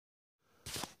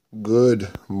Good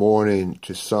morning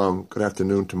to some. Good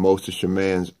afternoon to most. It's your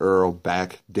man's Earl,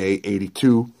 back day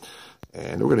 82.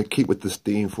 And we're going to keep with this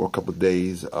theme for a couple of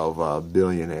days of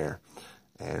Billionaire.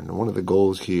 And one of the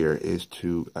goals here is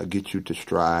to get you to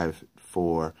strive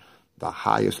for the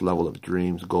highest level of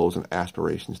dreams, goals, and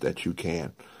aspirations that you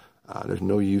can. There's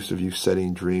no use of you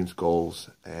setting dreams, goals,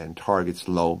 and targets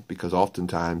low, because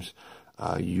oftentimes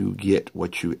you get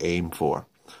what you aim for.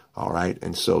 All right.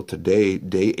 And so today,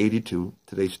 day 82,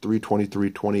 today's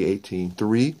 3/23/2018,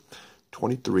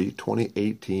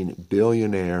 3/23/2018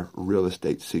 Billionaire Real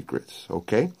Estate Secrets.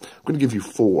 Okay. I'm going to give you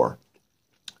four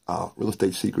real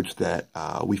estate secrets that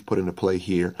we've put into play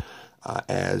here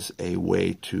as a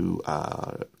way to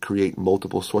create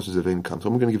multiple sources of income. So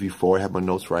I'm going to give you four. I have my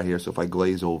notes right here. So if I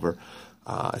glaze over,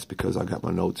 it's because I got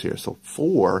my notes here. So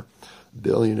four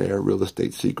billionaire real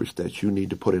estate secrets that you need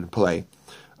to put in play.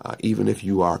 Even if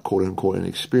you are quote-unquote an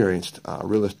experienced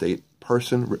real estate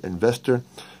person, investor,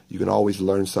 you can always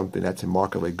learn something. That's a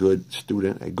mark of a good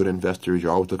student, a good investor.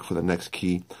 You're always looking for the next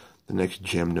key, the next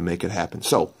gem to make it happen.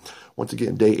 So, once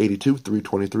again, day 82,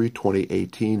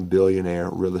 3/23/2018, Billionaire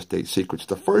Real Estate Secrets.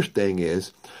 The first thing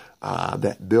is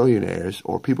that billionaires,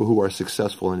 or people who are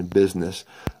successful in business,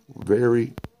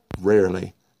 very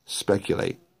rarely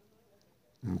speculate.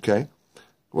 Okay?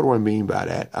 What do I mean by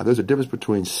that? There's a difference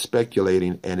between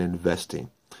speculating and investing.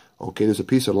 Okay, there's a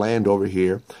piece of land over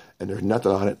here, and there's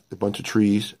nothing on it, a bunch of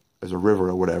trees, there's a river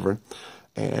or whatever,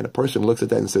 and a person looks at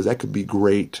that and says, that could be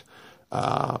great.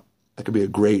 That could be a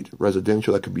great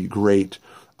residential, that could be great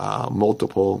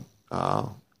multiple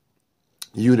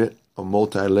unit or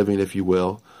multi-living, if you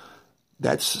will.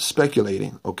 That's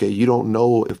speculating, okay? You don't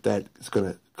know if that is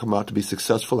going to come out to be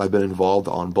successful. I've been involved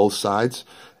on both sides,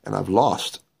 and I've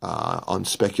lost on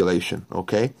speculation,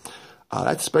 okay?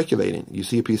 That's speculating. You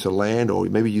see a piece of land, or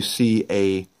maybe you see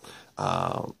a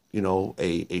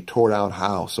tore down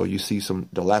house, or you see some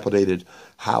dilapidated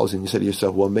housing. You say to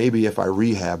yourself, well, maybe if I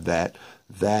rehab that,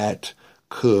 that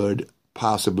could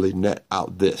possibly net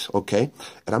out this, okay?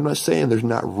 And I'm not saying there's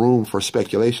not room for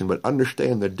speculation, but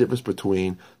understand the difference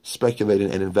between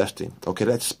speculating and investing, okay?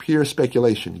 That's pure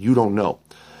speculation. You don't know.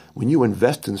 When you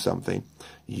invest in something,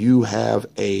 you have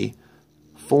a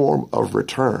form of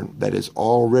return that is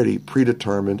already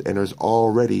predetermined, and there's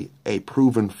already a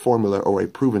proven formula or a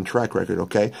proven track record,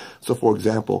 okay? So, for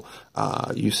example,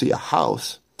 you see a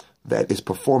house that is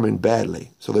performing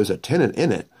badly. So there's a tenant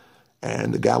in it,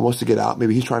 and the guy wants to get out.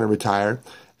 Maybe he's trying to retire,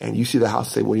 and you see the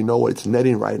house, say, well, you know what? It's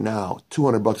netting right now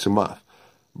 $200 a month,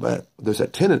 but there's a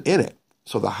tenant in it,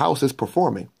 so the house is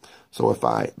performing. So if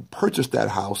I purchase that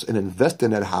house and invest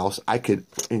in that house, I could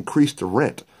increase the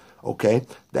rent. Okay,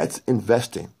 that's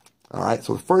investing. All right,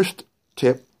 so the first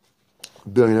tip,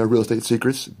 Billionaire Real Estate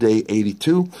Secrets, day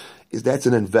 82, is that's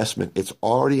an investment. It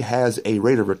already has a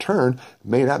rate of return.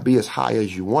 May not be as high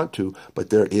as you want to, but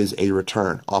there is a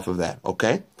return off of that,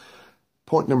 okay?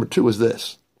 Point number two is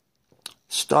this.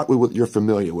 Start with what you're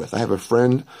familiar with. I have a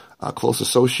friend, a close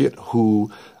associate,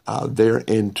 who they're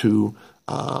into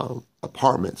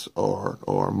apartments or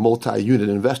multi-unit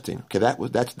investing. Okay,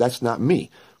 that's not me.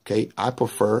 Okay,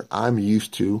 I'm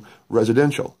used to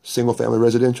residential, single-family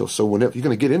residential. So whenever you're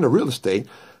going to get into real estate,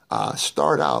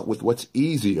 start out with what's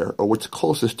easier or what's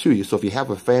closest to you. So if you have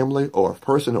a family or a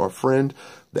person or a friend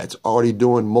that's already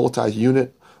doing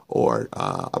multi-unit or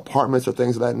apartments or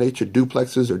things of that nature,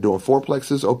 duplexes or doing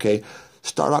fourplexes, okay,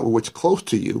 start out with what's close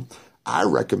to you. I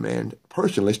recommend,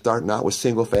 personally, starting out with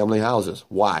single-family houses.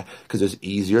 Why? Because it's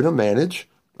easier to manage,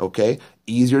 okay,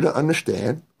 easier to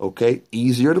understand, okay,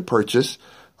 easier to purchase,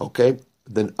 okay,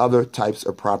 than other types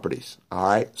of properties. All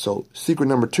right. So secret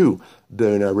number two,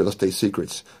 Billionaire Real Estate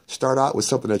Secrets. Start out with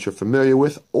something that you're familiar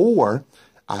with, or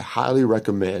I highly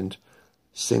recommend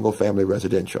single family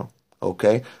residential.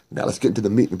 Okay. Now let's get into the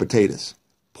meat and potatoes.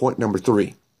 Point number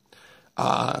three.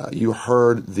 You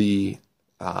heard the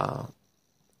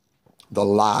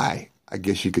lie, I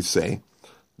guess you could say,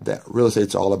 that real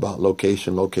estate's all about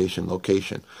location, location,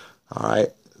 location. All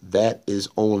right. That is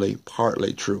only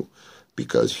partly true.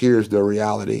 Because here's the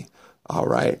reality, all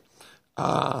right?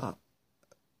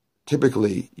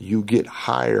 Typically, you get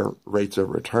higher rates of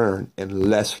return in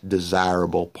less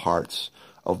desirable parts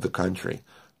of the country,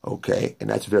 okay? And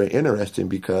that's very interesting,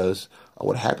 because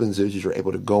what happens is you're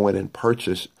able to go in and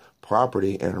purchase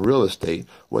property and real estate,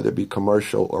 whether it be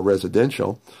commercial or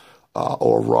residential,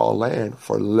 or raw land,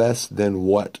 for less than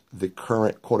what the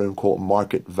current quote-unquote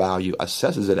market value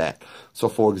assesses it at. So,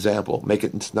 for example,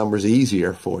 making these numbers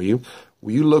easier for you,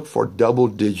 you look for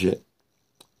double-digit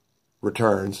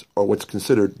returns, or what's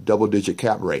considered double-digit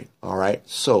cap rate, all right?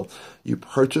 So you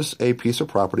purchase a piece of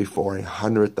property for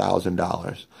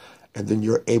 $100,000, and then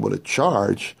you're able to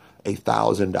charge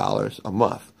 $1,000 a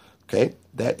month. Okay,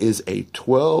 that is a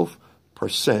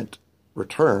 12%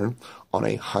 return on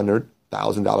a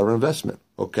 $100,000 investment.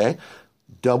 Okay,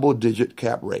 double-digit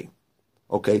cap rate.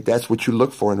 Okay, that's what you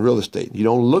look for in real estate. You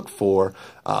don't look for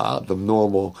the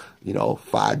normal,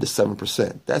 5 to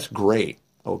 7%. That's great.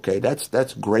 Okay,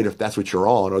 that's great if that's what you're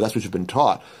on or that's what you've been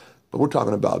taught. But we're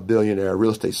talking about billionaire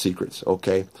real estate secrets.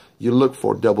 Okay, you look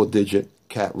for double-digit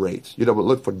cap rates. You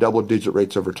look for double-digit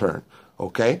rates of return.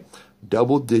 Okay,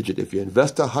 double-digit. If you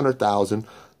invest $100,000,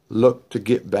 look to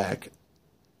get back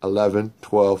 11,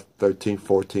 12, 13,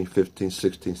 14, 15,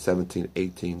 16, 17,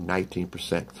 18,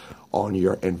 19% on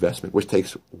your investment, which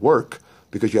takes work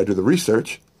because you got to do the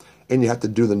research and you have to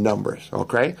do the numbers,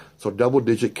 okay? So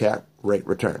double-digit cap rate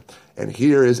return. And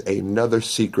here is another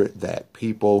secret that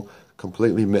people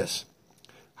completely miss.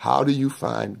 How do you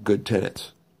find good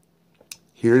tenants?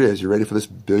 Here it is. You ready for this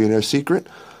billionaire secret?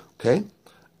 Okay?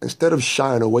 Instead of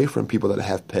shying away from people that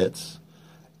have pets,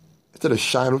 instead of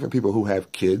shying away from people who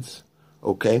have kids,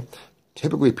 okay?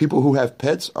 Typically, people who have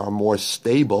pets are more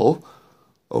stable,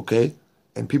 okay?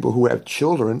 And people who have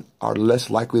children are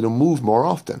less likely to move more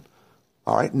often.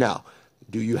 All right? Now,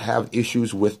 do you have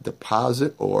issues with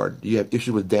deposit or do you have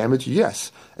issues with damage?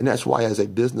 Yes. And that's why as a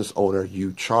business owner,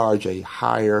 you charge a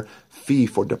higher fee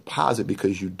for deposit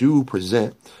because you do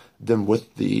present them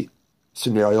with the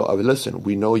scenario of, listen,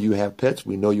 we know you have pets.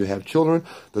 We know you have children.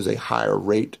 There's a higher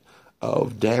rate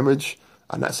of damage.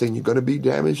 I'm not saying you're going to be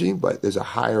damaging, but there's a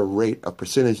higher rate of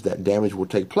percentage that damage will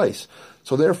take place.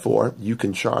 So therefore, you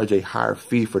can charge a higher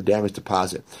fee for damage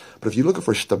deposit. But if you're looking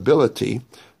for stability,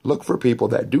 look for people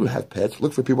that do have pets.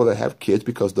 Look for people that have kids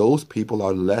because those people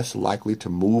are less likely to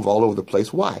move all over the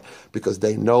place. Why? Because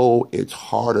they know it's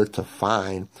harder to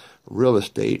find real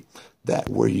estate that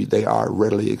where they are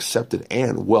readily accepted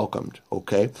and welcomed.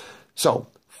 Okay. So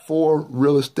 4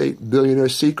 real estate billionaire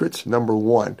secrets. Number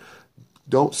 1,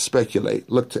 don't speculate.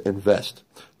 Look to invest.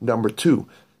 Number 2,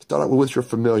 start out with what you're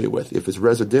familiar with. If it's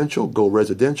residential, go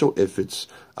residential. If it's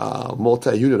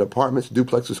multi-unit apartments,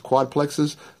 duplexes,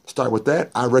 quadplexes, start with that.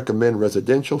 I recommend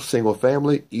residential, single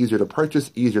family, easier to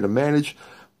purchase, easier to manage.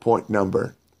 Point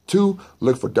number 2,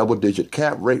 look for double-digit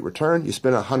cap rate return. You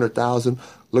spend $100,000,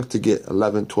 look to get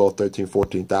 $11, $12, $13,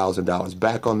 $14,000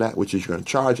 back on that, which is you're going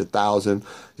to charge $1,000, you're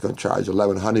going to charge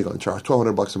 $1,100, you're going to charge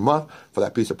 $1,200 a month for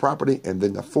that piece of property. And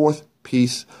then the 4th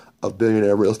piece of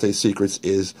billionaire real estate secrets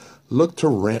is look to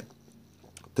rent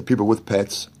to people with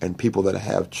pets and people that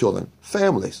have children,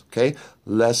 families, okay?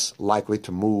 Less likely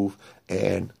to move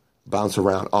and bounce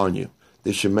around on you.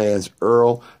 This your man's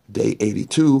Earl, day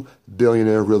 82,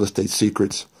 Billionaire Real Estate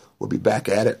Secrets. We'll be back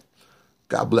at it.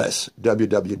 God bless.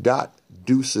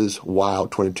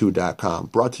 www.deuceswild22.com.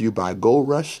 Brought to you by Gold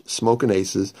Rush, Smoking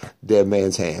Aces, Dead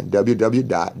Man's Hand.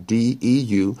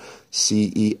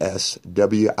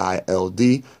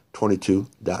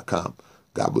 www.deuceswild22.com.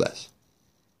 God bless.